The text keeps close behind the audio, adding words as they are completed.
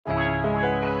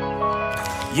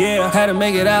Yeah, Had to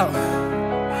make it out.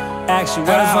 Actual.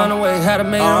 Had to find a way, had to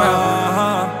make it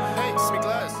out.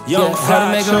 Young Had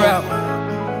to make it out.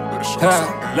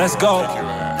 Let's go.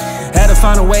 Had to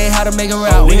find a way how to make it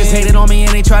out. Niggas hated on me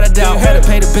and they try to doubt. Had to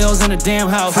pay the bills in the damn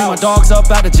house. Free my dogs up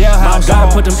out the jailhouse.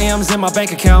 Gotta put them M's in my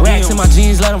bank account. Racks in my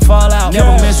jeans, let them fall out.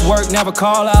 Never miss work, never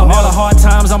call out. All the hard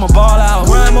times, I'ma ball out.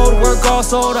 Grind mode, work all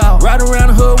sold out. Ride around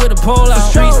the hood with a pole out.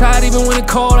 Streets hot even when it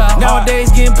cold out. Nowadays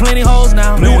getting plenty hoes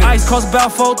now. New ice cost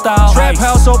about 4,000. Trap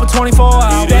house open 24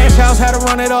 hours. Dash house had to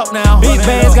run it up now. Big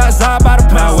bands got zopped by the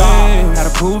pound. Had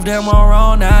to prove them all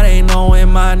wrong, now they knowing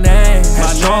my name.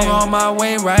 Had strong on my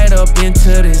way right up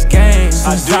into this game.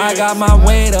 Since I got my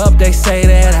weight up, they say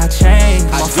that I changed.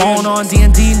 My phone on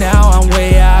D&D now, I'm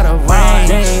way out of range.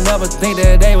 They ain't never think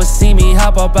that they would see me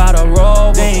hop up out a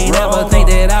road. They ain't never think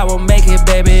that I would make it,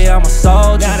 baby, I'm a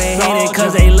soldier. Now they hate it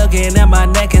cause they looking at my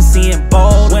neck and seeing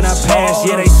bold. When I pass,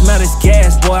 yeah, they smell this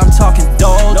gas, boy, I'm talking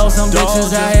dope. Know some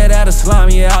bitches out here that'll slime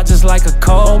you out just like a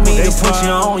cold. Me to put you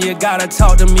on, you gotta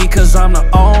talk to me cause I'm the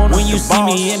owner. When you see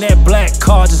me in that black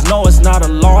car, just know it's not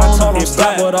alone. I told them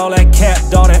stop with all that cap,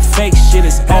 all that fake shit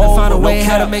is had to find a way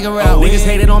how to make it out. Niggas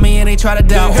hated on me and they try to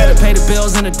doubt. Had to pay the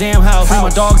bills in the damn house. Free my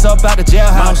dogs up out the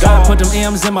jailhouse. Gotta put them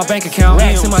M's in my bank account.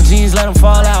 Racks in my jeans, let them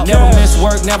fall out. Never miss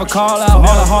work, never call out.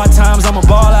 All the hard times, I'ma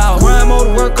ball out. Grind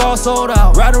mode, work all sold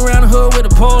out. Ride around the hood with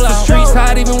a pole out. Streets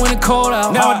hot even when it cold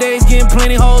out. Nowadays getting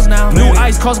plenty hoes now. New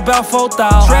ice cost about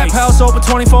 4,000. Trap house open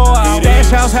 24 hours.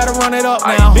 Dash house had to run it up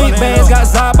now. Big bands got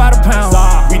zopped by the pound.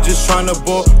 We just tryna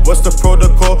ball, what's the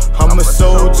protocol? I'm a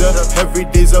soldier, every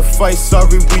day's a fight.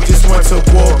 Sorry, we just went to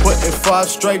war. Putting 5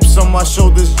 stripes on my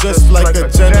shoulders just like a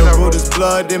general. There's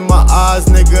blood in my eyes,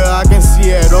 nigga, I can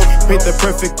see it all. Paint the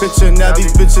perfect picture, now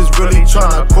these bitches really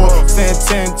tryna call. Stand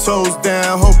 10 toes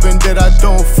down, hoping that I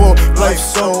don't fall.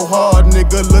 Life's so hard,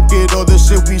 nigga, look at all the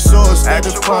shit we saw. Instead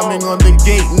of climbing on the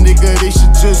gate, nigga, they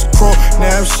should just crawl.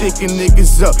 Now I'm shaking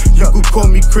niggas up, you could call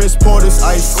me Chris Paul. This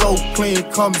ice so clean,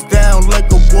 comes down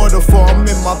like a waterfall. I'm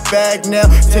in my bag now,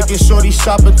 taking shorty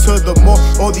shopping to the mall.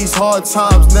 All these hard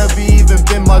times never even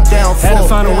been my downfall. Had to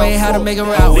find a way how to make it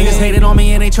out. Niggas hated on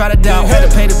me and they try to doubt. Had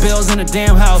to pay the bills in the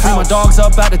damn house. Free my dogs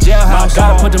up out the jailhouse.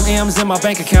 Gotta put them M's in my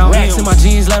bank account. Racks in my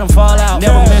jeans, let them fall out.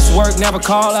 Never miss work, never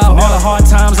call out. All the hard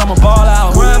times, I'ma ball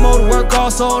out. Grind mode, work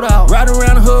all sold out. Ride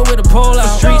around the hood with a pole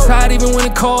out. Streets hot even when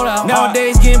it cold out.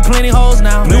 Nowadays getting plenty hoes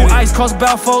now. New ice cost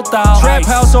about 4,000. Trap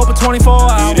house open 24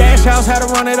 hours. Dash house had to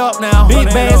run it up now. Big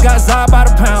bands got zopped by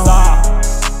the pound.